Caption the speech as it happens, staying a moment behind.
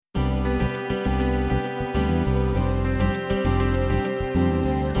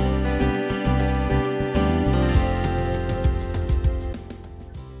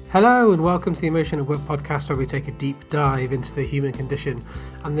Hello and welcome to the Emotion at Work podcast, where we take a deep dive into the human condition,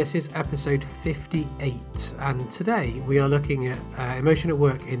 and this is episode 58, and today we are looking at emotion at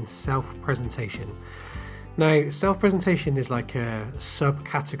work in self-presentation. Now, self-presentation is like a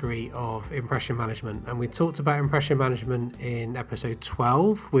subcategory of impression management, and we talked about impression management in episode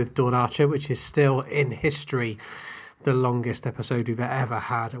 12 with Dawn Archer, which is still in history the longest episode we've ever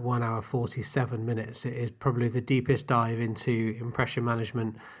had at 1 hour 47 minutes. It is probably the deepest dive into impression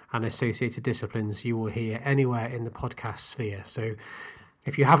management and associated disciplines you will hear anywhere in the podcast sphere. So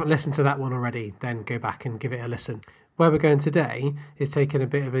if you haven't listened to that one already, then go back and give it a listen. Where we're going today is taking a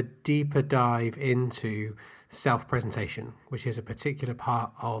bit of a deeper dive into self-presentation, which is a particular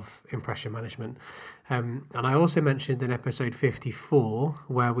part of impression management. And I also mentioned in episode 54,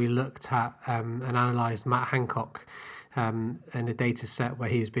 where we looked at and analysed Matt Hancock and a data set where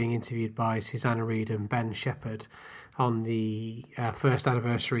he was being interviewed by Susanna Reid and Ben Shepherd on the first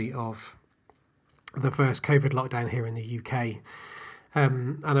anniversary of the first COVID lockdown here in the UK.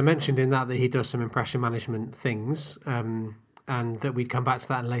 And I mentioned in that he does some impression management things, and that we'd come back to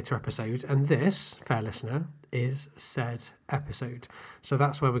that in a later episode. And this, fair listener, is said episode. So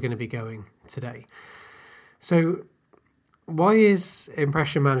that's where we're going to be going today. So why is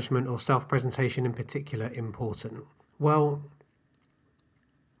impression management or self-presentation in particular important? Well,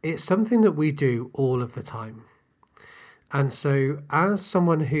 it's something that we do all of the time. And so as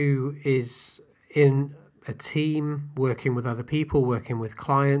someone who is in a team, working with other people, working with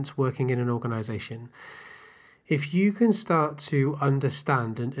clients, working in an organisation, if you can start to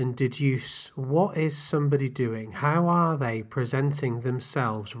understand and deduce what is somebody doing, how are they presenting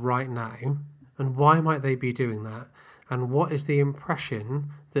themselves right now, and why might they be doing that, and what is the impression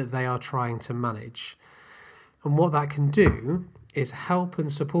that they are trying to manage, and what that can do is help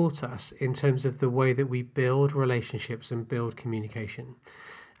and support us in terms of the way that we build relationships and build communication.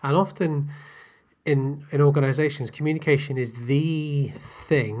 And often in organisations, communication is the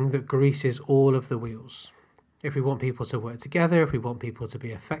thing that greases all of the wheels. If we want people to work together, if we want people to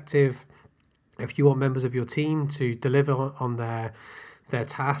be effective, if you want members of your team to deliver on their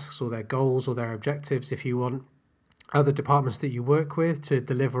tasks or their goals or their objectives, if you want other departments that you work with to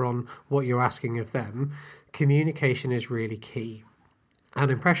deliver on what you're asking of them, communication is really key. And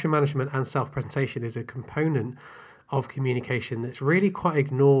impression management and self-presentation is a component of communication that's really quite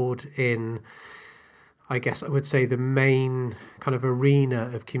ignored in, I guess I would say, the main kind of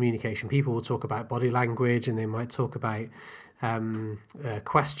arena of communication. People will talk about body language, and they might talk about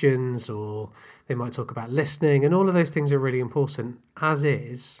questions, or they might talk about listening, and all of those things are really important, as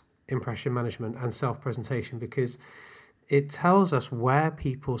is impression management and self-presentation, because it tells us where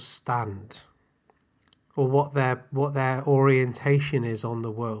people stand or what their orientation is on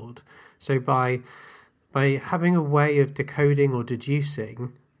the world. So by having a way of decoding or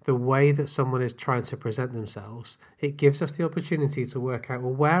deducing the way that someone is trying to present themselves, it gives us the opportunity to work out,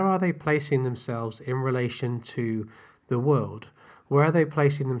 well, where are they placing themselves in relation to the world? Where are they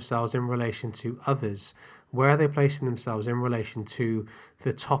placing themselves in relation to others? Where are they placing themselves in relation to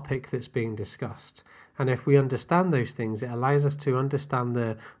the topic that's being discussed? And if we understand those things, it allows us to understand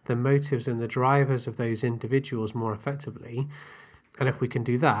the motives and the drivers of those individuals more effectively. And if we can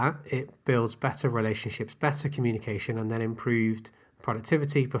do that, it builds better relationships, better communication, and then improved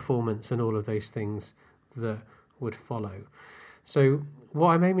productivity, performance, and all of those things that would follow. So what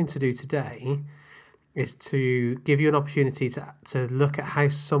I'm aiming to do today is to give you an opportunity to look at how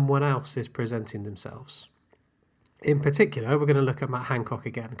someone else is presenting themselves. In particular, we're going to look at Matt Hancock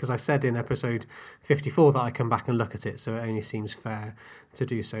again, because I said in episode 54 that I come back and look at it, so it only seems fair to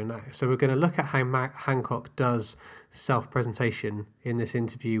do so now. So we're going to look at how Matt Hancock does self-presentation in this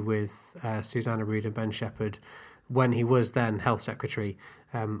interview with Susanna Reid and Ben Shepherd, when he was then Health Secretary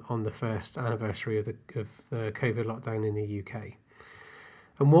on the first anniversary of the COVID lockdown in the UK.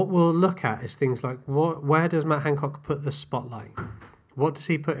 And what we'll look at is things like, where does Matt Hancock put the spotlight? What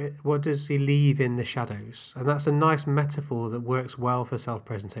does he leave in the shadows? And that's a nice metaphor that works well for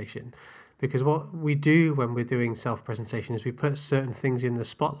self-presentation, because what we do when we're doing self-presentation is we put certain things in the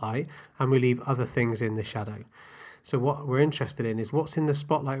spotlight and we leave other things in the shadow. So what we're interested in is what's in the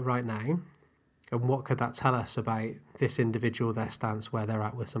spotlight right now, and what could that tell us about this individual, their stance, where they're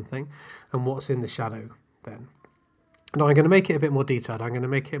at with something, and what's in the shadow then. Now, I'm going to make it a bit more detailed. I'm going to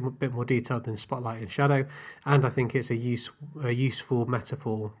make it a bit more detailed than spotlight and shadow, and I think it's a useful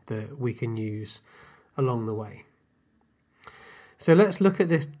metaphor that we can use along the way. So let's look at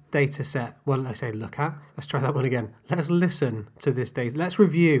this data set. Well, I say look at. Let's try that one again. Let's listen to this data. Let's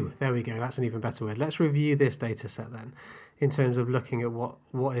review. There we go. That's an even better word. Let's review this data set then, in terms of looking at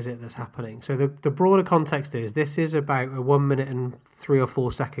what is it that's happening. So the broader context is this is about a 1 minute and 3 or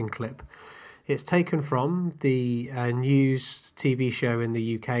 4 second clip. It's taken from the news TV show in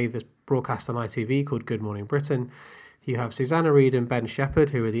the UK that's broadcast on ITV called Good Morning Britain. You have Susanna Reid and Ben Shepherd,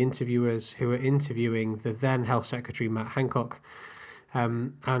 who are the interviewers who are interviewing the then Health Secretary, Matt Hancock.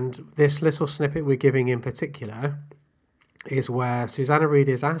 And this little snippet we're giving in particular is where Susanna Reid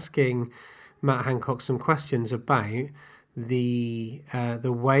is asking Matt Hancock some questions about the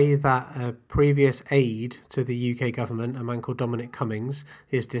way that a previous aide to the UK government, a man called Dominic Cummings,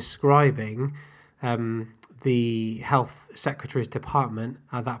 is describing the Health Secretary's department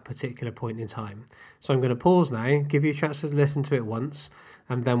at that particular point in time. So I'm going to pause now, give you a chance to listen to it once,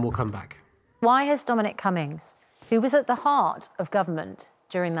 and then we'll come back. Why has Dominic Cummings, who was at the heart of government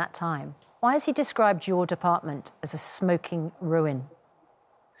during that time, why has he described your department as a smoking ruin?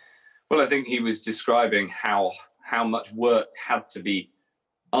 Well, I think he was describing how much work had to be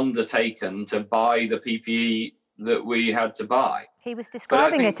undertaken to buy the PPE that we had to buy. He was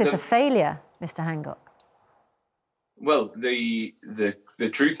describing it as a failure, Mr. Hancock. Well, the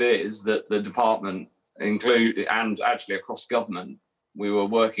truth is that the department, and actually across government, we were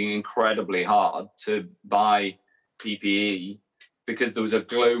working incredibly hard to buy PPE because there was a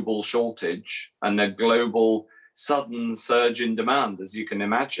global shortage and a global sudden surge in demand, as you can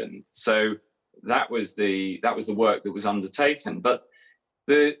imagine. So that was the work that was undertaken. But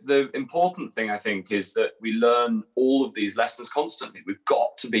the important thing, I think, is that we learn all of these lessons constantly. We've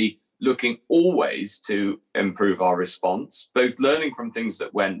got to be looking always to improve our response, both learning from things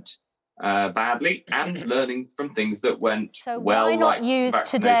that went badly and learning from things that went well. So why not use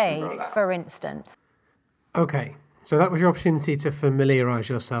today, for instance? Okay, so that was your opportunity to familiarise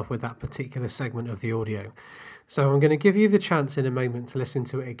yourself with that particular segment of the audio. So I'm going to give you the chance in a moment to listen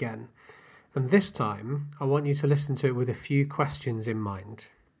to it again. And this time, I want you to listen to it with a few questions in mind.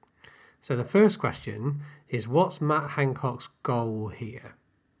 So the first question is, what's Matt Hancock's goal here?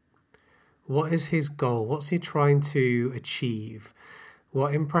 What is his goal? What's he trying to achieve?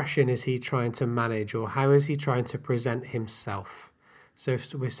 What impression is he trying to manage, or how is he trying to present himself? So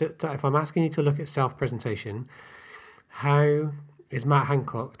if I'm asking you to look at self-presentation, how is Matt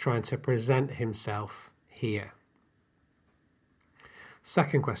Hancock trying to present himself here?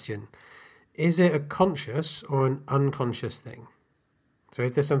 Second question, is it a conscious or an unconscious thing? So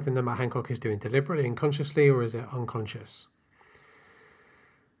is there something that Matt Hancock is doing deliberately and consciously, or is it unconscious?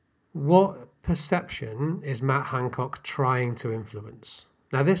 What perception is Matt Hancock trying to influence?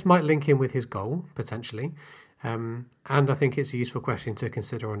 Now, this might link in with his goal, potentially, and I think it's a useful question to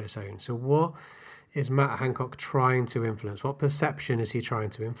consider on its own. So what is Matt Hancock trying to influence? What perception is he trying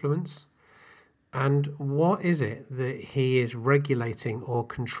to influence? And what is it that he is regulating or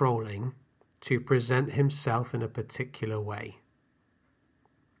controlling to present himself in a particular way?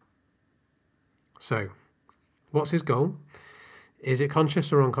 So, what's his goal? Is it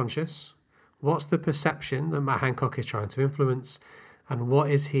conscious or unconscious? What's the perception that Matt Hancock is trying to influence? And what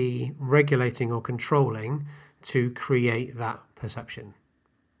is he regulating or controlling to create that perception?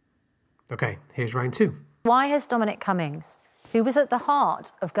 Okay, here's round 2. Why has Dominic Cummings, who was at the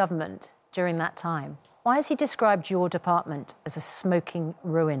heart of government during that time, why has he described your department as a smoking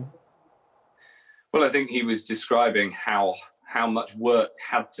ruin? Well, I think he was describing how much work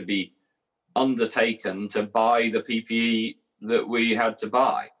had to be undertaken to buy the PPE that we had to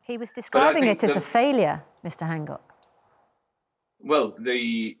buy. He was describing it as a failure, Mr. Hancock. Well,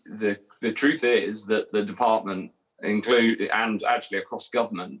 the truth is that the department, and actually across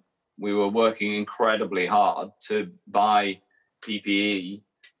government, we were working incredibly hard to buy PPE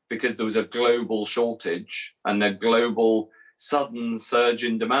because there was a global shortage and a global sudden surge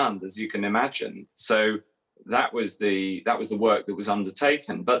in demand, as you can imagine. So that was the work that was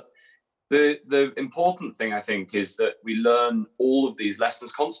undertaken. But the important thing, I think, is that we learn all of these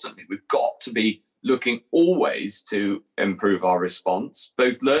lessons constantly. We've got to be looking always to improve our response,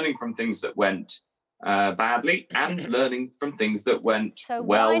 both learning from things that went badly and learning from things that went well. So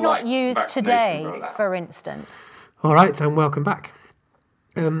why not use today, for instance? All right, and welcome back.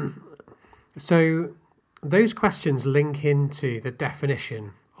 So those questions link into the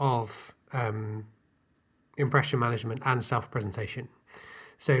definition of impression management and self-presentation.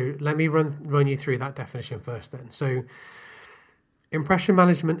 So let me run you through that definition first then. So impression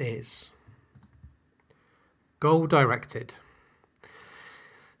management is goal-directed.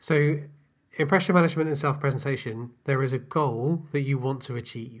 So impression management and self-presentation, there is a goal that you want to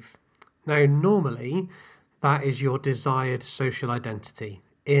achieve. Now, normally, That is your desired social identity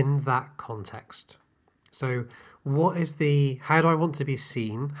in that context. So how do I want to be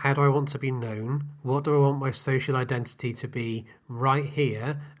seen? How do I want to be known? What do I want my social identity to be right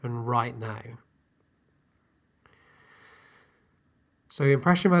here and right now? So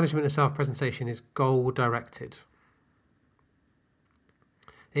impression management and self-presentation is goal-directed.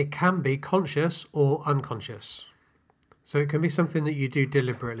 It can be conscious or unconscious. So it can be something that you do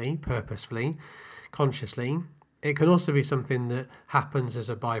deliberately, purposefully, consciously. It can also be something that happens as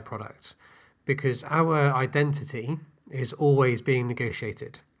a byproduct, because our identity is always being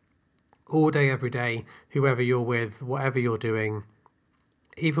negotiated. All day, every day, whoever you're with, whatever you're doing,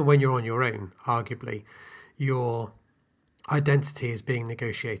 even when you're on your own, arguably, your identity is being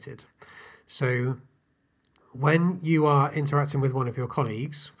negotiated. So when you are interacting with one of your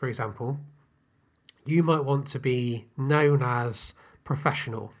colleagues, for example, you might want to be known as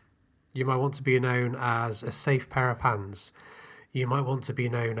professional. You might want to be known as a safe pair of hands. You might want to be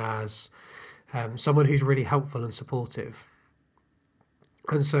known as someone who's really helpful and supportive.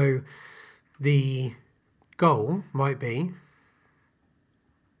 And so the goal might be,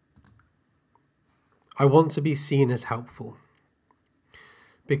 I want to be seen as helpful,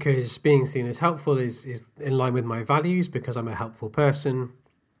 because being seen as helpful is in line with my values, because I'm a helpful person.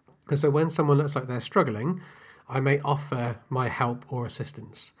 And so when someone looks like they're struggling, I may offer my help or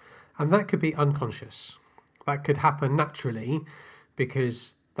assistance. And that could be unconscious. That could happen naturally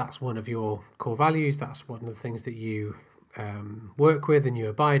because that's one of your core values. That's one of the things that you work with and you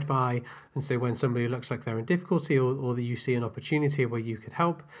abide by. And so when somebody looks like they're in difficulty or that you see an opportunity where you could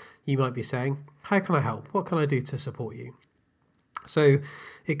help, you might be saying, how can I help? What can I do to support you? So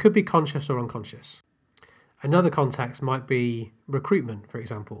it could be conscious or unconscious. Another context might be recruitment, for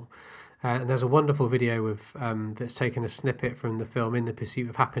example. And there's a wonderful video of that's taken a snippet from the film In the Pursuit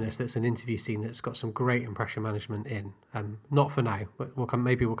of Happiness. That's an interview scene that's got some great impression management in. Not for now, but we'll come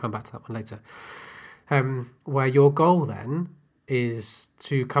back to that one later. Where your goal then is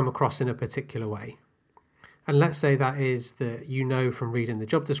to come across in a particular way. And let's say that is that you know from reading the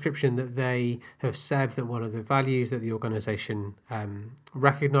job description that they have said that one of the values that the organisation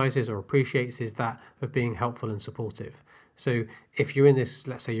recognises or appreciates is that of being helpful and supportive. So if you're in this,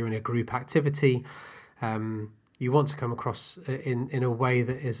 let's say you're in a group activity, you want to come across in a way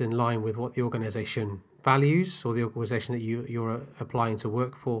that is in line with what the organisation values, or the organisation that you're applying to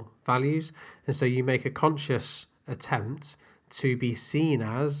work for values. And so you make a conscious attempt to be seen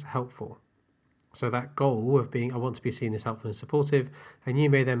as helpful. So that goal of being, I want to be seen as helpful and supportive, and you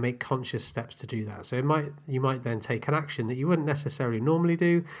may then make conscious steps to do that. So you might then take an action that you wouldn't necessarily normally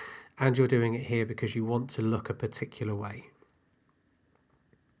do, and you're doing it here because you want to look a particular way.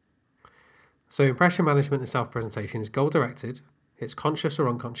 So impression management and self-presentation is goal-directed, it's conscious or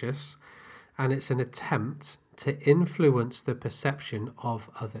unconscious, and it's an attempt to influence the perception of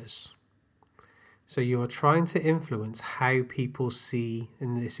others. So you are trying to influence how people see,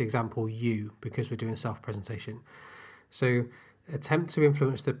 in this example, you, because we're doing self-presentation. So attempt to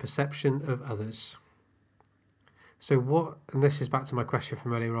influence the perception of others. So and this is back to my question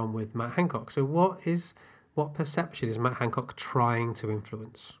from earlier on with Matt Hancock. So what perception is Matt Hancock trying to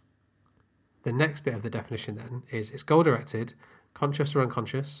influence? The next bit of the definition then is it's goal-directed, conscious or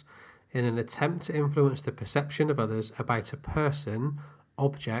unconscious, in an attempt to influence the perception of others about a person,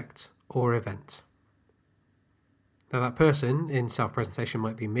 object, or event. Now that person in self-presentation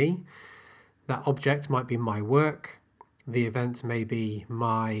might be me, that object might be my work, the event may be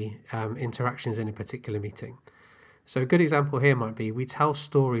my interactions in a particular meeting. So a good example here might be, we tell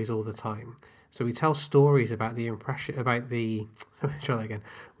stories all the time. So we tell stories about we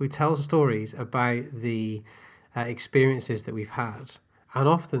tell stories about the experiences that we've had. And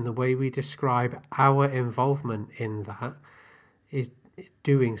often the way we describe our involvement in that is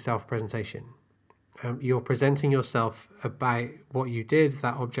doing self-presentation. You're presenting yourself about what you did,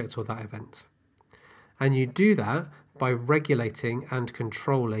 that object or that event. And you do that by regulating and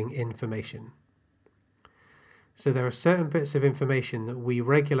controlling information. So there are certain bits of information that we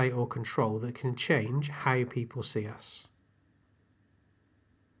regulate or control that can change how people see us.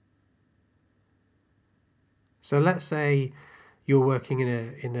 So let's say you're working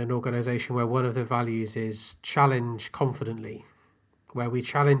in an organisation where one of the values is challenge confidently, where we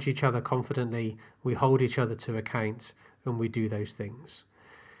challenge each other confidently, we hold each other to account, and we do those things.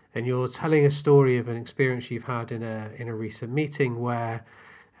 And you're telling a story of an experience you've had in a recent meeting where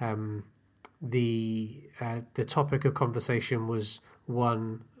the topic of conversation was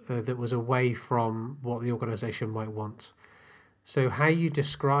one that was away from what the organisation might want. So how you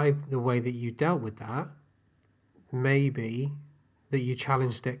describe the way that you dealt with that may be that you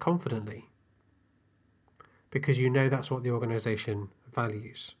challenged it confidently. because you know that's what the organisation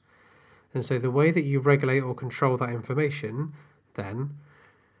values. And so the way that you regulate or control that information then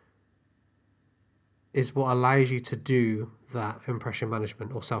is what allows you to do that impression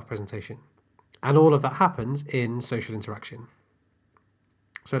management or self-presentation. And all of that happens in social interaction.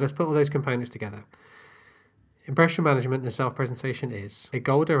 So let's put all those components together. Impression management and self-presentation is a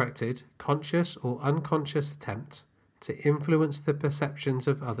goal-directed, conscious or unconscious attempt to influence the perceptions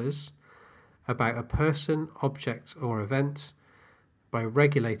of others about a person, object or event by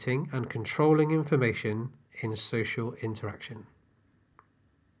regulating and controlling information in social interaction.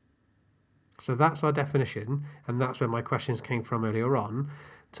 So that's our definition, and that's where my questions came from earlier on,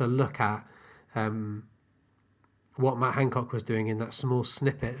 to look at what Matt Hancock was doing in that small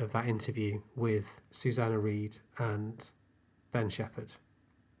snippet of that interview with Susanna Reid and Ben Shepherd.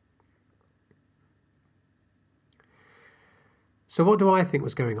 So what do I think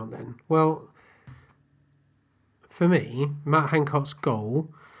was going on then? Well, for me, Matt Hancock's goal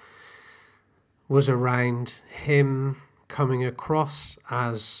was around him coming across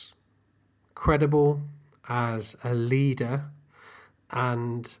as credible, as a leader,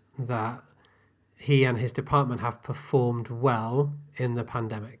 and that he and his department have performed well in the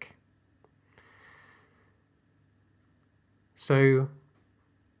pandemic. So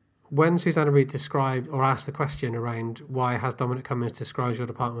when Susanna Reid described or asked the question around why has Dominic Cummings described your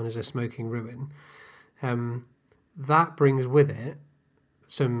department as a smoking ruin, that brings with it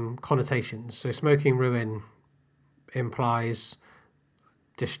some connotations. So smoking ruin implies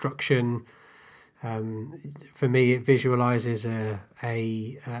destruction. For me, it visualizes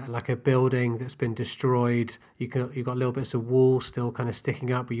like a building that's been destroyed. You've got little bits of wall still kind of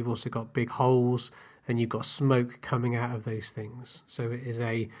sticking up, but you've also got big holes, and you've got smoke coming out of those things. So it is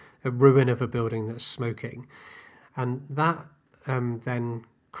a ruin of a building that's smoking, and that then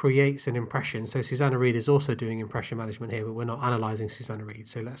creates an impression. So Susanna Reid is also doing impression management here, but we're not analysing Susanna Reid,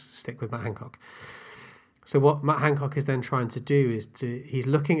 so let's stick with Matt Hancock. So what Matt Hancock is then trying to do is he's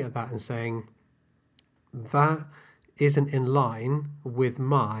looking at that and saying, that isn't in line with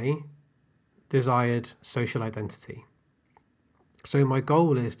my desired social identity. So my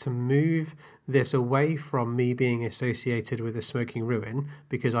goal is to move this away from me being associated with a smoking ruin,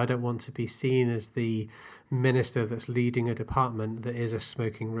 because I don't want to be seen as the minister that's leading a department that is a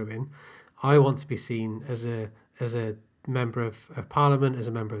smoking ruin. I want to be seen as a member of Parliament, as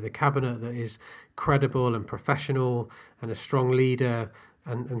a member of the Cabinet that is credible and professional and a strong leader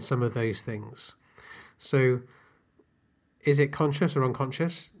and some of those things. So is it conscious or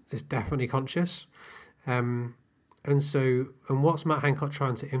unconscious? It's definitely conscious. And what's Matt Hancock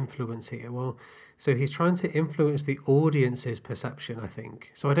trying to influence here? Well, so he's trying to influence the audience's perception, I think.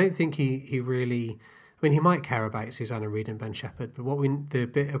 So I don't think he really, I mean, he might care about Susanna Reid and Ben Shepherd, but the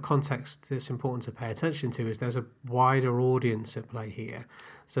bit of context that's important to pay attention to is there's a wider audience at play here.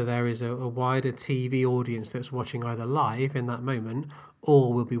 So there is a wider TV audience that's watching either live in that moment,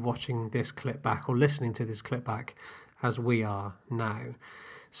 or will be watching this clip back or listening to this clip back as we are now.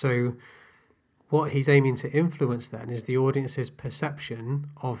 So what he's aiming to influence then is the audience's perception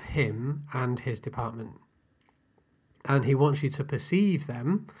of him and his department. And he wants you to perceive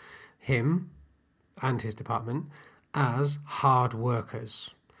him and his department, as hard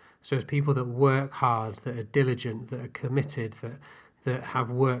workers. So as people that work hard, that are diligent, that are committed, that have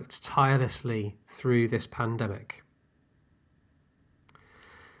worked tirelessly through this pandemic.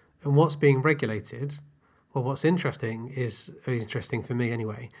 And what's being regulated, well, what's interesting for me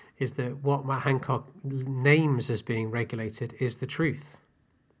anyway, is that what Matt Hancock names as being regulated is the truth.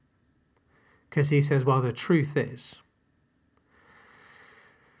 Because he says, well, the truth is.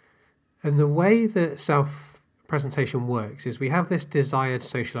 And the way that self-presentation works is we have this desired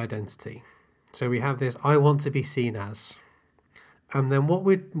social identity. So we have this, I want to be seen as. And then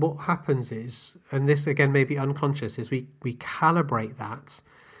what happens is, and this again may be unconscious, is we calibrate that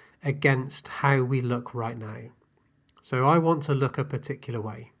against how we look right now. So I want to look a particular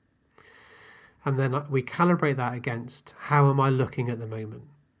way. And then we calibrate that against how am I looking at the moment?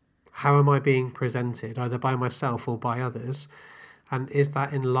 How am I being presented, either by myself or by others? And is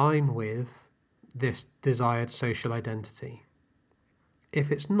that in line with this desired social identity?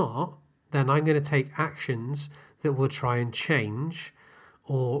 If it's not, then I'm going to take actions that will try and change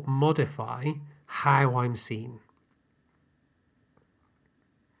or modify how I'm seen.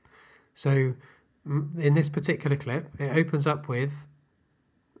 So in this particular clip, it opens up with,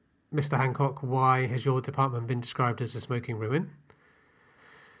 Mr. Hancock, why has your department been described as a smoking ruin?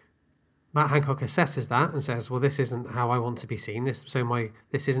 Matt Hancock assesses that and says, well, this isn't how I want to be seen. This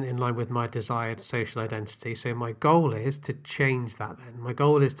isn't in line with my desired social identity. So my goal is to change that then. My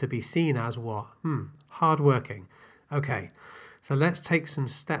goal is to be seen as what? Hardworking. Okay, so let's take some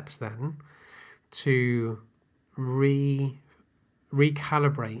steps then to recalibrate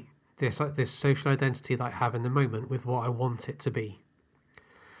this social identity that I have in the moment with what I want it to be.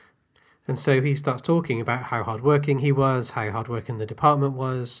 And so he starts talking about how hardworking he was, how hardworking the department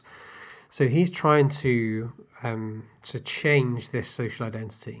was. So he's trying to change this social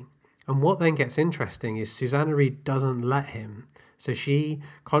identity. And what then gets interesting is Susanna Reid doesn't let him. So she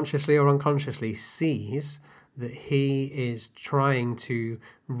consciously or unconsciously sees that he is trying to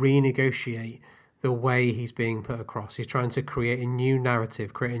renegotiate the way he's being put across. He's trying to create a new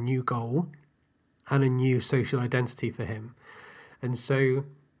narrative, create a new goal and a new social identity for him. And so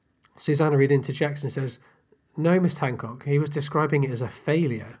Susanna Reid interjects and says, no, Miss Hancock, he was describing it as a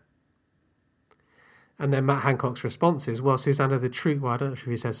failure. And then Matt Hancock's response is, well, Susanna, the truth... Well, I don't know if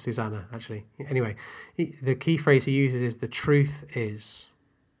he says Susanna, actually. Anyway, the key phrase he uses is, the truth is.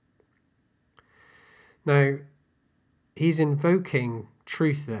 Now, he's invoking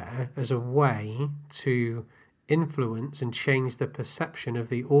truth there as a way to influence and change the perception of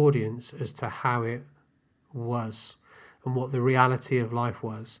the audience as to how it was and what the reality of life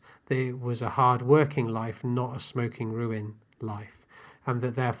was. That it was a hard-working life, not a smoking ruin life. And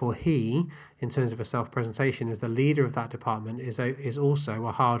that therefore he, in terms of a self-presentation as the leader of that department, is also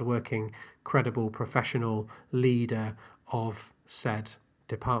a hard-working, credible, professional leader of said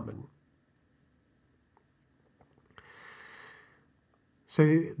department.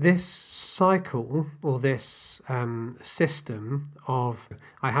 So this cycle, or this system of,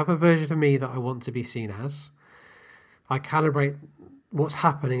 I have a version of me that I want to be seen as, I calibrate what's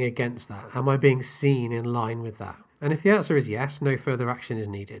happening against that. Am I being seen in line with that? And if the answer is yes, no further action is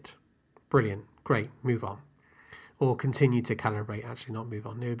needed. Brilliant, great, move on. Or continue to calibrate, actually not move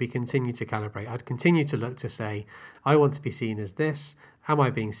on. It would be continue to calibrate. I'd continue to look to say, I want to be seen as this. Am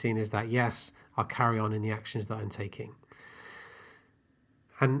I being seen as that? Yes, I'll carry on in the actions that I'm taking.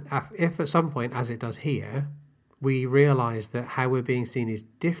 And if at some point, as it does here, we realise that how we're being seen is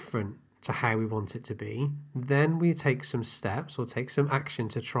different to how we want it to be, then we take some steps or take some action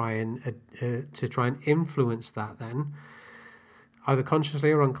to try and influence that. Then, either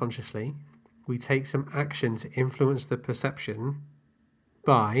consciously or unconsciously, we take some action to influence the perception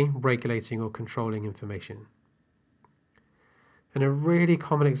by regulating or controlling information. And a really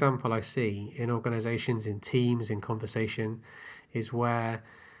common example I see in organisations, in teams, in conversation, is where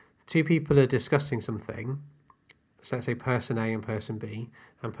two people are discussing something. So let's say person A and person B,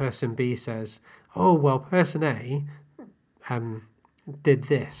 and person B says, oh, well, person A did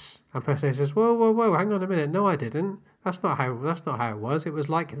this. And person A says, whoa, hang on a minute. No, I didn't. That's not how it was. It was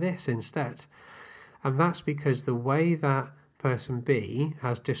like this instead. And that's because the way that person B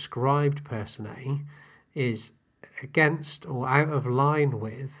has described person A is against or out of line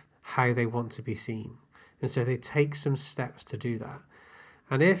with how they want to be seen. And so they take some steps to do that.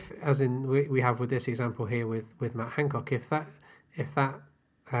 And if, as in we have with this example here with Matt Hancock, if the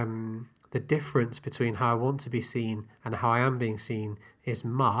difference between how I want to be seen and how I am being seen is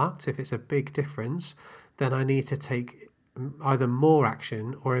marked, if it's a big difference, then I need to take either more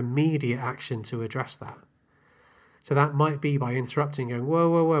action or immediate action to address that. So that might be by interrupting, going,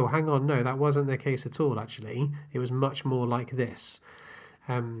 whoa, hang on, no, that wasn't the case at all, actually. It was much more like this.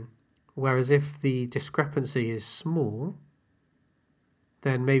 Whereas if the discrepancy is small,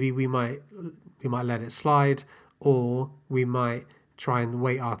 then maybe we might let it slide, or we might try and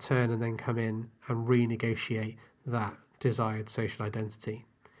wait our turn and then come in and renegotiate that desired social identity.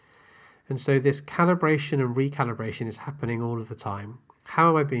 And so this calibration and recalibration is happening all of the time. How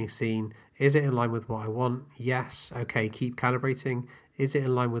am I being seen? Is it in line with what I want? Yes. Okay, keep calibrating. Is it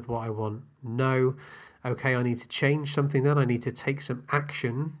in line with what I want? No. Okay, I need to change something then. I need to take some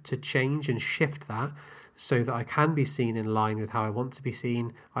action to change and shift that so that I can be seen in line with how I want to be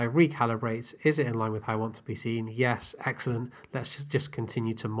seen. I recalibrate. Is it in line with how I want to be seen? Yes. Excellent. Let's just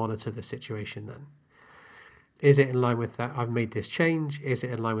continue to monitor the situation then. Is it in line with that? I've made this change. Is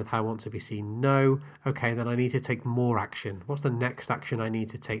it in line with how I want to be seen? No. Okay, then I need to take more action. What's the next action I need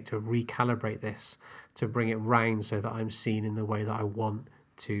to take to recalibrate this, to bring it round so that I'm seen in the way that I want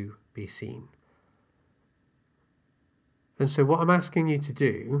to be seen? And so what I'm asking you to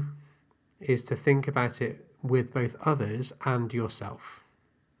do is to think about it with both others and yourself.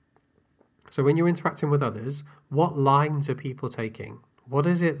 So when you're interacting with others, what lines are people taking? What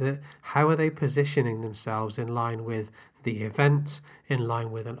is it how are they positioning themselves in line with the event, in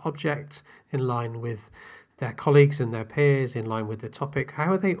line with an object, in line with their colleagues and their peers in line with the topic?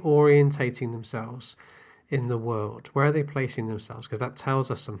 How are they orientating themselves in the world? Where are they placing themselves? Because that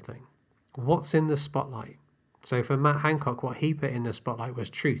tells us something. What's in the spotlight? So for Matt Hancock, what he put in the spotlight was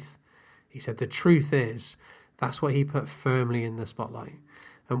truth. He said the truth is, that's what he put firmly in the spotlight.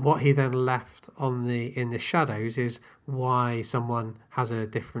 And what he then left in the shadows is why someone has a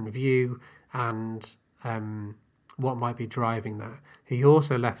different view and what might be driving that. He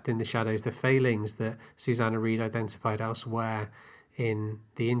also left in the shadows the failings that Susanna Reid identified elsewhere in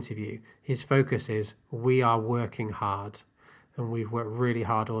the interview. His focus is, we are working hard, and we've worked really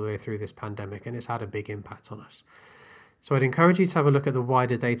hard all the way through this pandemic, and it's had a big impact on us. So I'd encourage you to have a look at the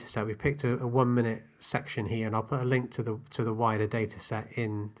wider data set. We picked a 1 minute section here, and I'll put a link to the wider data set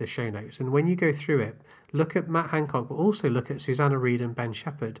in the show notes. And when you go through it, look at Matt Hancock, but also look at Susanna Reid and Ben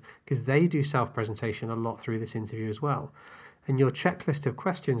Shepherd, because they do self-presentation a lot through this interview as well. And your checklist of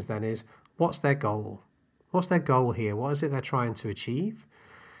questions then is, what's their goal? What's their goal here? What is it they're trying to achieve?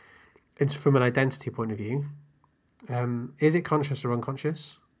 It's from an identity point of view. Is it conscious or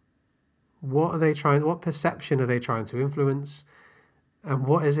unconscious? What perception are they trying to influence? And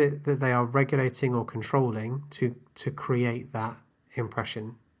what is it that they are regulating or controlling to create that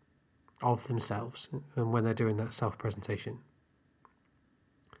impression of themselves and when they're doing that self-presentation?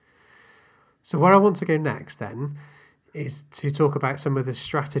 So where I want to go next then is to talk about some of the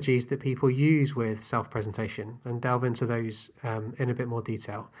strategies that people use with self-presentation and delve into those in a bit more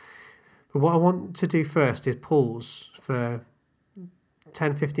detail. But what I want to do first is pause for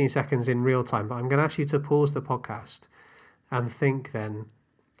 10-15 seconds in real time, but I'm going to ask you to pause the podcast and think then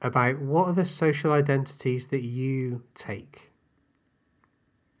about what are the social identities that you take.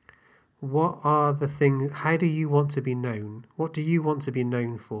 What are the things, how do you want to be known? What do you want to be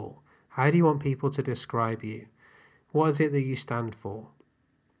known for? How do you want people to describe you? What is it that you stand for?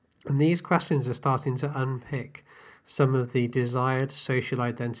 And these questions are starting to unpick some of the desired social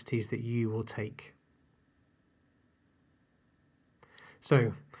identities that you will take.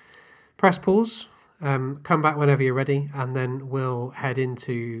 So press pause, come back whenever you're ready, and then we'll head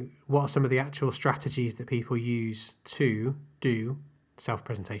into what are some of the actual strategies that people use to do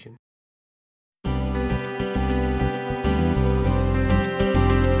self-presentation.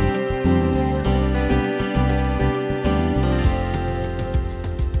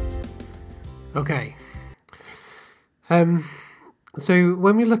 Okay. So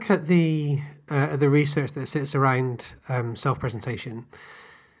when we look at the research that sits around self-presentation,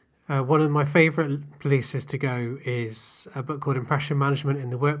 one of my favourite places to go is a book called Impression Management in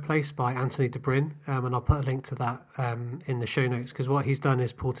the Workplace by Anthony de Brin, and I'll put a link to that in the show notes, because what he's done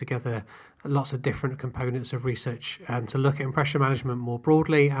is pull together lots of different components of research to look at impression management more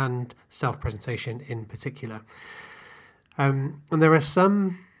broadly and self-presentation in particular. And there are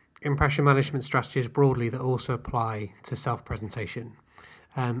some impression management strategies broadly that also apply to self-presentation.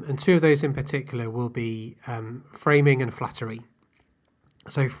 And two of those in particular will be framing and flattery.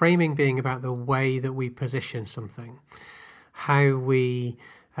 So framing being about the way that we position something, how we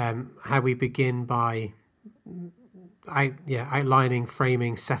begin by outlining,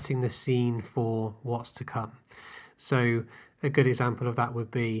 framing, setting the scene for what's to come. So a good example of that would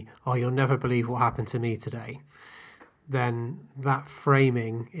be, oh, you'll never believe what happened to me today. Then that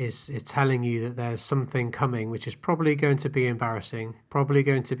framing is telling you that there's something coming which is probably going to be embarrassing, probably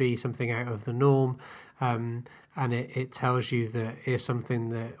going to be something out of the norm, and it tells you that it's something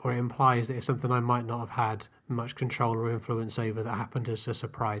that, or it implies that it's something I might not have had much control or influence over, that happened as a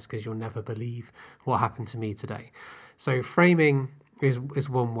surprise, because you'll never believe what happened to me today. So framing is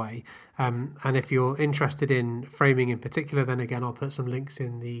one way, and if you're interested in framing in particular, then again I'll put some links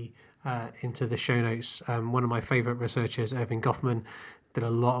in into the show notes. One of my favourite researchers, Erving Goffman, did a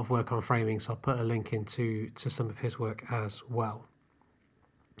lot of work on framing, so I'll put a link to some of his work as well.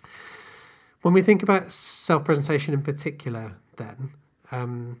 When we think about self-presentation in particular,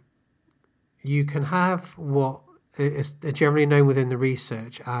 then you can have what is generally known within the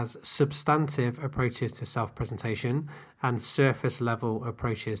research as substantive approaches to self-presentation and surface level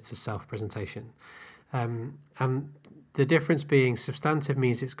approaches to self-presentation. And the difference being, substantive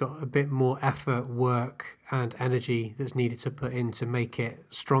means it's got a bit more effort, work and energy that's needed to put in to make it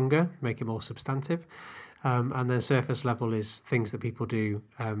stronger, make it more substantive. And then surface level is things that people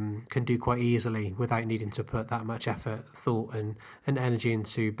can do quite easily without needing to put that much effort, thought and energy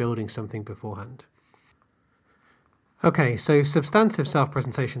into building something beforehand. Okay, so substantive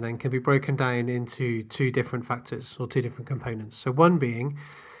self-presentation then can be broken down into two different factors or two different components. So one being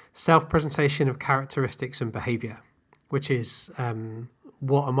self-presentation of characteristics and behaviour, which is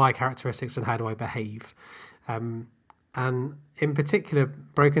what are my characteristics and how do I behave? And in particular,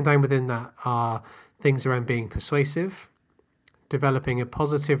 broken down within that are things around being persuasive, developing a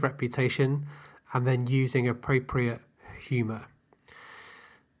positive reputation, and then using appropriate humour.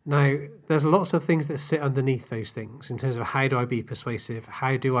 Now, there's lots of things that sit underneath those things in terms of how do I be persuasive,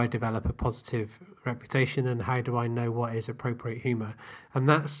 how do I develop a positive reputation, and how do I know what is appropriate humour. And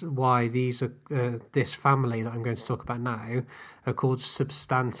that's why these are this family that I'm going to talk about now are called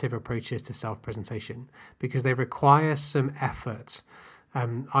substantive approaches to self-presentation, because they require some effort,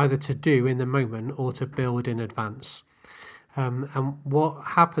 either to do in the moment or to build in advance. And what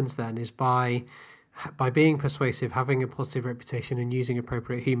happens then is by being persuasive, having a positive reputation, and using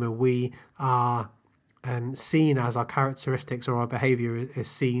appropriate humour, we are seen as, our characteristics or our behaviour is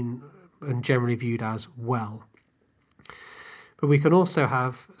seen and generally viewed as well. But we can also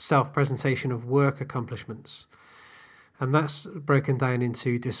have self-presentation of work accomplishments, and that's broken down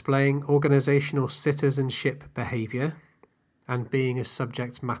into displaying organisational citizenship behaviour and being a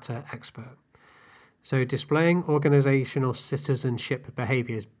subject matter expert. So displaying organisational citizenship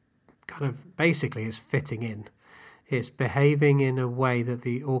behaviour is kind of basically is fitting in. It's behaving in a way that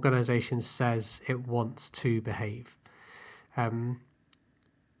the organisation says it wants to behave,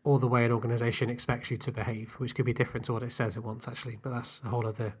 or the way an organisation expects you to behave, which could be different to what it says it wants, actually, but that's a whole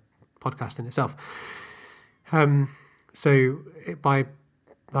other podcast in itself. So by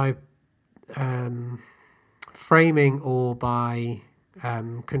framing or by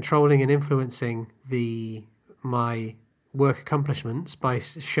controlling and influencing my work accomplishments, by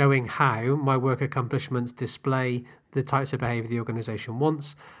showing how my work accomplishments display the types of behaviour the organisation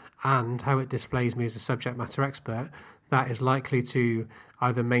wants and how it displays me as a subject matter expert, that is likely to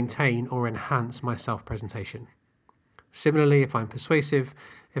either maintain or enhance my self-presentation. Similarly, if I'm persuasive,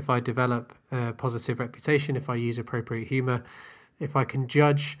 if I develop a positive reputation, if I use appropriate humour, if I can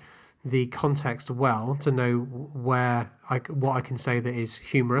judge the context well to know what I can say that is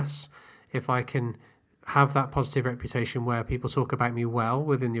humorous, if I can have that positive reputation where people talk about me well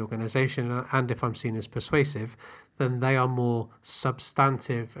within the organisation, and if I'm seen as persuasive, then they are more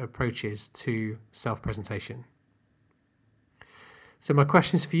substantive approaches to self-presentation. So my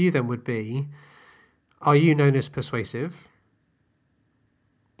questions for you then would be, are you known as persuasive?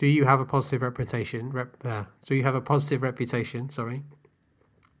 Do you have a positive reputation? So you have a positive reputation,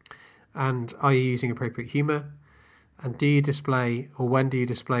 and are you using appropriate humour? And do you display, or when do you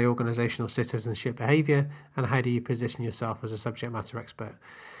display organisational citizenship behaviour, and how do you position yourself as a subject matter expert?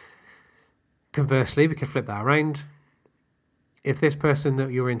 Conversely, we can flip that around. If this person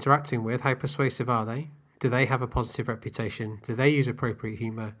that you're interacting with, how persuasive are they? Do they have a positive reputation? Do they use appropriate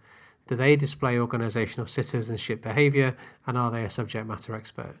humour? Do they display organisational citizenship behaviour, and are they a subject matter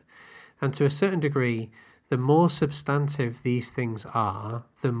expert? And to a certain degree, the more substantive these things are,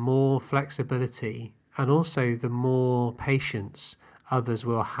 the more flexibility and also the more patience others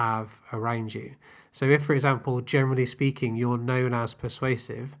will have around you. So if, for example, generally speaking, you're known as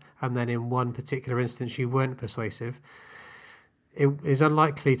persuasive, and then in one particular instance you weren't persuasive, it is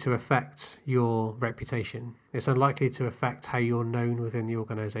unlikely to affect your reputation. It's unlikely to affect how you're known within the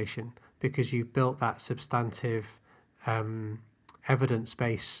organisation, because you've built that substantive evidence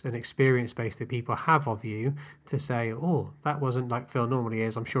base and experience base that people have of you to say, oh, that wasn't like Phil normally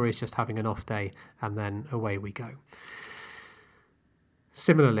is, I'm sure he's just having an off day, and then away we go.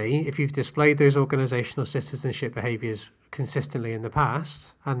 Similarly, if you've displayed those organisational citizenship behaviours consistently in the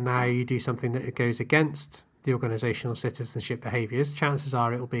past, and now you do something that goes against the organisational citizenship behaviours, chances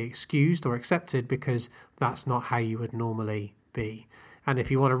are it will be excused or accepted because that's not how you would normally be. And if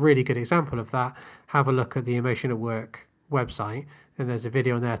you want a really good example of that, have a look at the Emotion at Work website, and there's a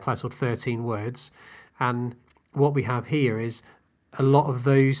video in there titled 13 Words, and what we have here is a lot of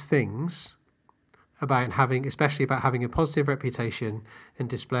those things especially about having a positive reputation and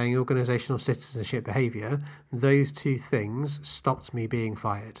displaying organisational citizenship behaviour. Those two things stopped me being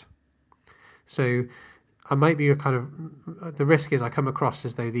fired. So I might be the risk is I come across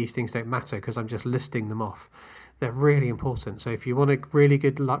as though these things don't matter because I'm just listing them off. They're really important. So if you want a really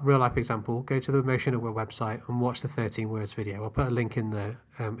good real life example, go to the Emotion at Work website and watch the 13 Words video. I'll put a link in the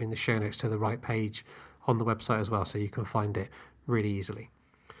show notes to the right page on the website as well, so you can find it really easily.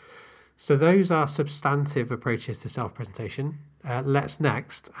 So those are substantive approaches to self-presentation. Let's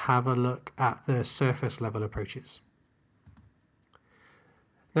next have a look at the surface level approaches.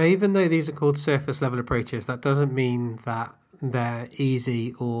 Now, even though these are called surface level approaches, that doesn't mean that they're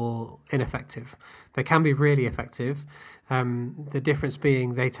easy or ineffective. They can be really effective. The difference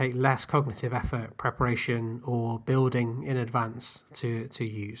being they take less cognitive effort, preparation, or building in advance to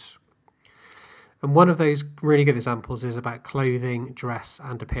use. And one of those really good examples is about clothing, dress,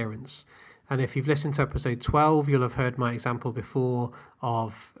 and appearance. And if you've listened to episode 12, you'll have heard my example before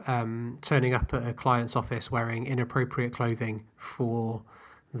of turning up at a client's office wearing inappropriate clothing for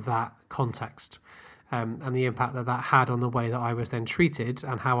that context, and the impact that that had on the way that I was then treated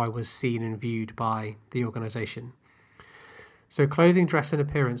and how I was seen and viewed by the organisation. So clothing, dress and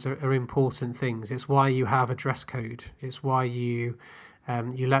appearance are important things. It's why you have a dress code. It's why you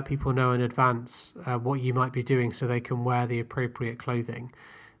let people know in advance what you might be doing so they can wear the appropriate clothing.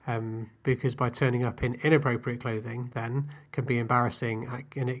 Because by turning up in inappropriate clothing then can be embarrassing,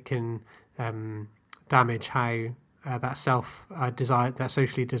 and it can damage how that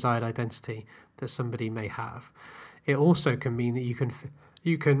socially desired identity that somebody may have. It also can mean that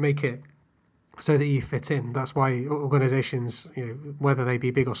you can make it so that you fit in. That's why organisations, whether they be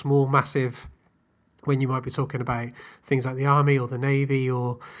big or small, massive, when you might be talking about things like the Army or the Navy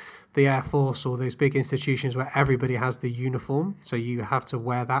or the Air Force or those big institutions where everybody has the uniform, so you have to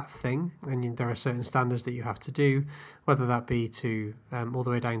wear that thing, and there are certain standards that you have to do, whether that be to all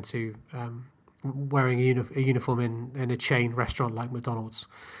the way down to wearing a uniform in a chain restaurant like McDonald's.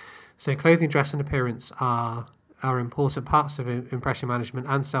 So clothing, dress and appearance are important parts of impression management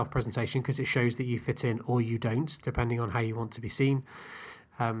and self-presentation, because it shows that you fit in or you don't, depending on how you want to be seen.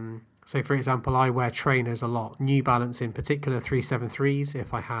 So, for example, I wear trainers a lot, New Balance in particular, 373s,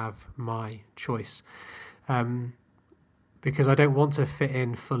 if I have my choice, because I don't want to fit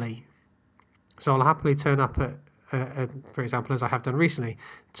in fully. So I'll happily turn up for example, as I have done recently,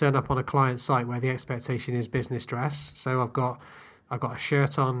 turn up on a client site where the expectation is business dress. So I've got a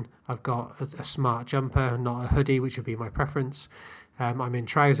shirt on, I've got a smart jumper, not a hoodie, which would be my preference. I'm in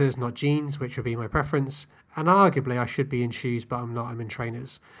trousers, not jeans, which would be my preference. And arguably I should be in shoes, but I'm not, I'm in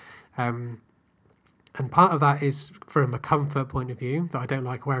trainers. And part of that is from a comfort point of view, that I don't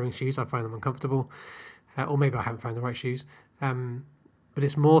like wearing shoes. I find them uncomfortable, or maybe I haven't found the right shoes. But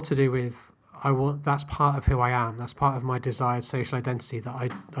it's more to do with that's part of who I am. That's part of my desired social identity, that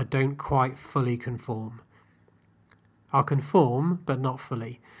I don't quite fully conform. I'll conform, but not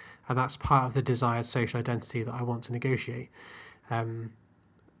fully. And that's part of the desired social identity that I want to negotiate. And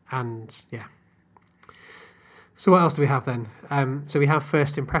yeah. So what else do we have then? So we have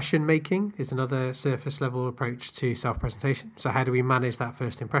first impression making is another surface level approach to self-presentation. So how do we manage that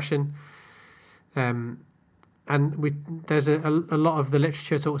first impression? There's a lot of the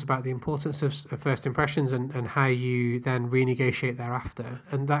literature talks about the importance of first impressions and how you then renegotiate thereafter.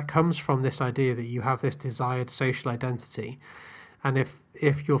 And that comes from this idea that you have this desired social identity. And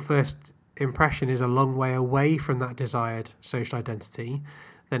if your first impression is a long way away from that desired social identity,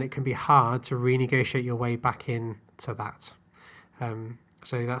 then it can be hard to renegotiate your way back into that.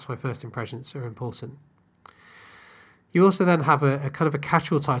 So that's why first impressions are important. You also then have a kind of a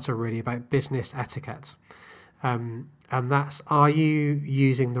catch-all title really about business etiquette. And that's, are you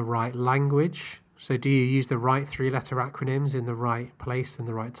using the right language? So do you use the right 3-letter acronyms in the right place and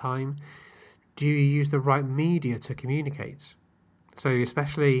the right time? Do you use the right media to communicate? So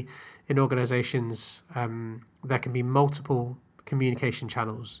especially in organizations, there can be multiple communication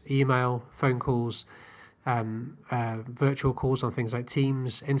channels: email, phone calls, virtual calls on things like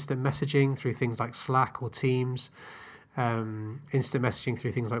Teams, instant messaging through things like Slack or Teams, instant messaging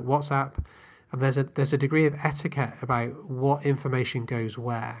through things like WhatsApp. And there's a degree of etiquette about what information goes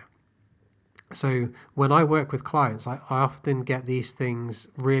where. So when I work with clients, I often get these things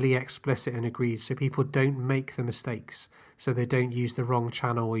really explicit and agreed, so people don't make the mistakes, so they don't use the wrong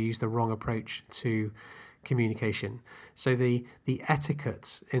channel or use the wrong approach to communication. So the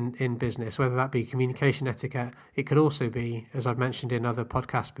etiquette in business, whether that be communication etiquette, it could also be, as I've mentioned in other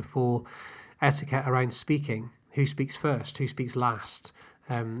podcasts before, etiquette around speaking. Who speaks first? Who speaks last?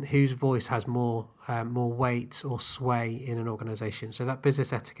 Whose voice has more weight or sway in an organisation? So that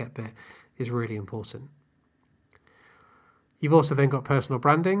business etiquette bit is really important. You've also then got personal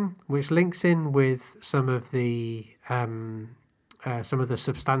branding, which links in with some of the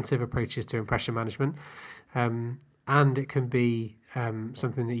substantive approaches to impression management, and it can be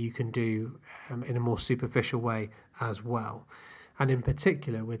something that you can do in a more superficial way as well. And in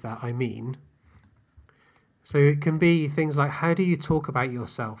particular with that, I mean, so it can be things like, how do you talk about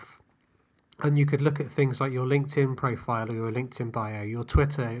yourself? And you could look at things like your LinkedIn profile or your LinkedIn bio, your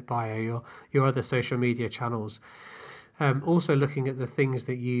Twitter bio, your other social media channels. Also looking at the things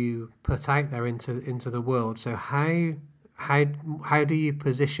that you put out there into the world. So how do you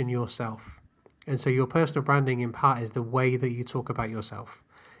position yourself? And so your personal branding in part is the way that you talk about yourself.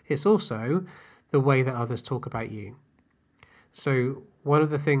 It's also the way that others talk about you. So one of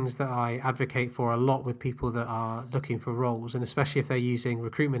the things that I advocate for a lot with people that are looking for roles, and especially if they're using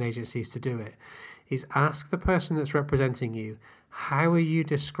recruitment agencies to do it, is ask the person that's representing you, how are you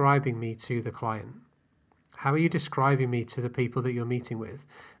describing me to the client? How are you describing me to the people that you're meeting with?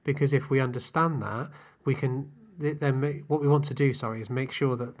 Because if we understand that, we can then what we want to do, is make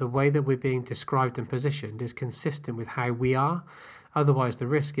sure that the way that we're being described and positioned is consistent with how we are. Otherwise, the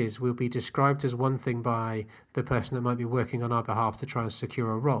risk is we'll be described as one thing by the person that might be working on our behalf to try and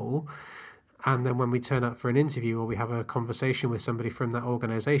secure a role. And then when we turn up for an interview or we have a conversation with somebody from that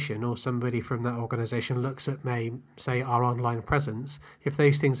organisation, or somebody from that organisation looks at, say, our online presence, if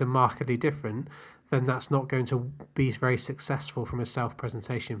those things are markedly different, then that's not going to be very successful from a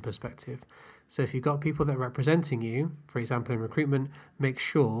self-presentation perspective. So if you've got people that are representing you, for example, in recruitment, make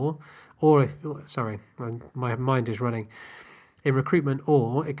sure, my mind is running. In recruitment,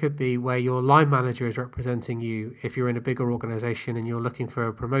 or it could be where your line manager is representing you if you're in a bigger organisation and you're looking for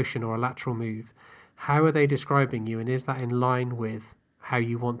a promotion or a lateral move. How are they describing you, and is that in line with how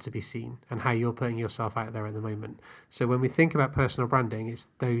you want to be seen and how you're putting yourself out there at the moment? So when we think about personal branding, it's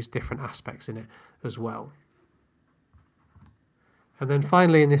those different aspects in it as well. And then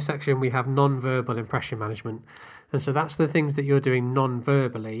finally in this section, we have non-verbal impression management. And so that's the things that you're doing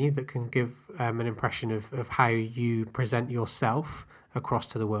non-verbally that can give an impression of how you present yourself across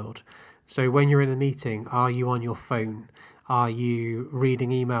to the world. So when you're in a meeting, are you on your phone? Are you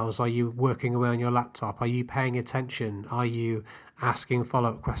reading emails? Are you working away on your laptop? Are you paying attention? Are you asking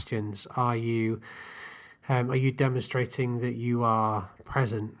follow-up questions? Are you demonstrating that you are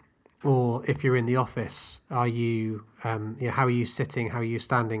present? Or if you're in the office, are you, how are you sitting? How are you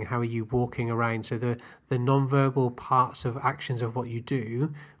standing? How are you walking around? So the non-verbal parts of actions of what you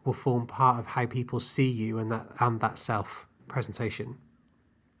do will form part of how people see you and that self-presentation.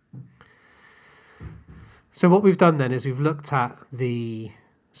 So what we've done then is we've looked at the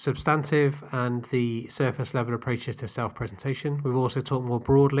substantive and the surface level approaches to self-presentation. We've also talked more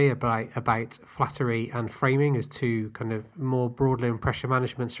broadly about flattery and framing as two kind of more broadly impression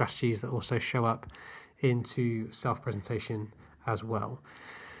management strategies that also show up into self-presentation as well.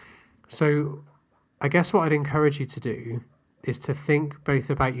 So I guess what I'd encourage you to do is to think both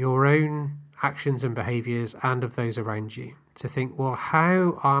about your own actions and behaviours and of those around you. To think, well,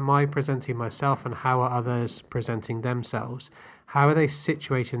 how am I presenting myself and how are others presenting themselves? How are they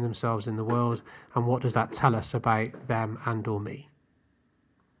situating themselves in the world, and what does that tell us about them and or me?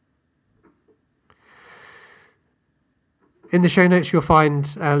 In the show notes, you'll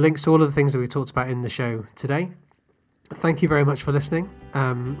find links to all of the things that we talked about in the show today. Thank you very much for listening,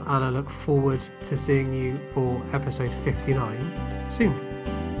 and I look forward to seeing you for episode 59 soon.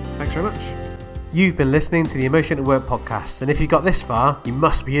 Thanks very much. You've been listening to the Emotion at Work podcast, and if you got this far, you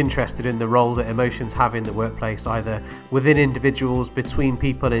must be interested in the role that emotions have in the workplace, either within individuals, between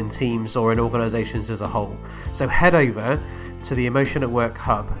people in teams, or in organisations as a whole. So head over to the Emotion at Work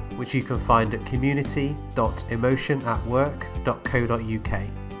Hub, which you can find at community.emotionatwork.co.uk.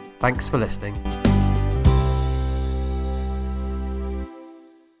 Thanks for listening.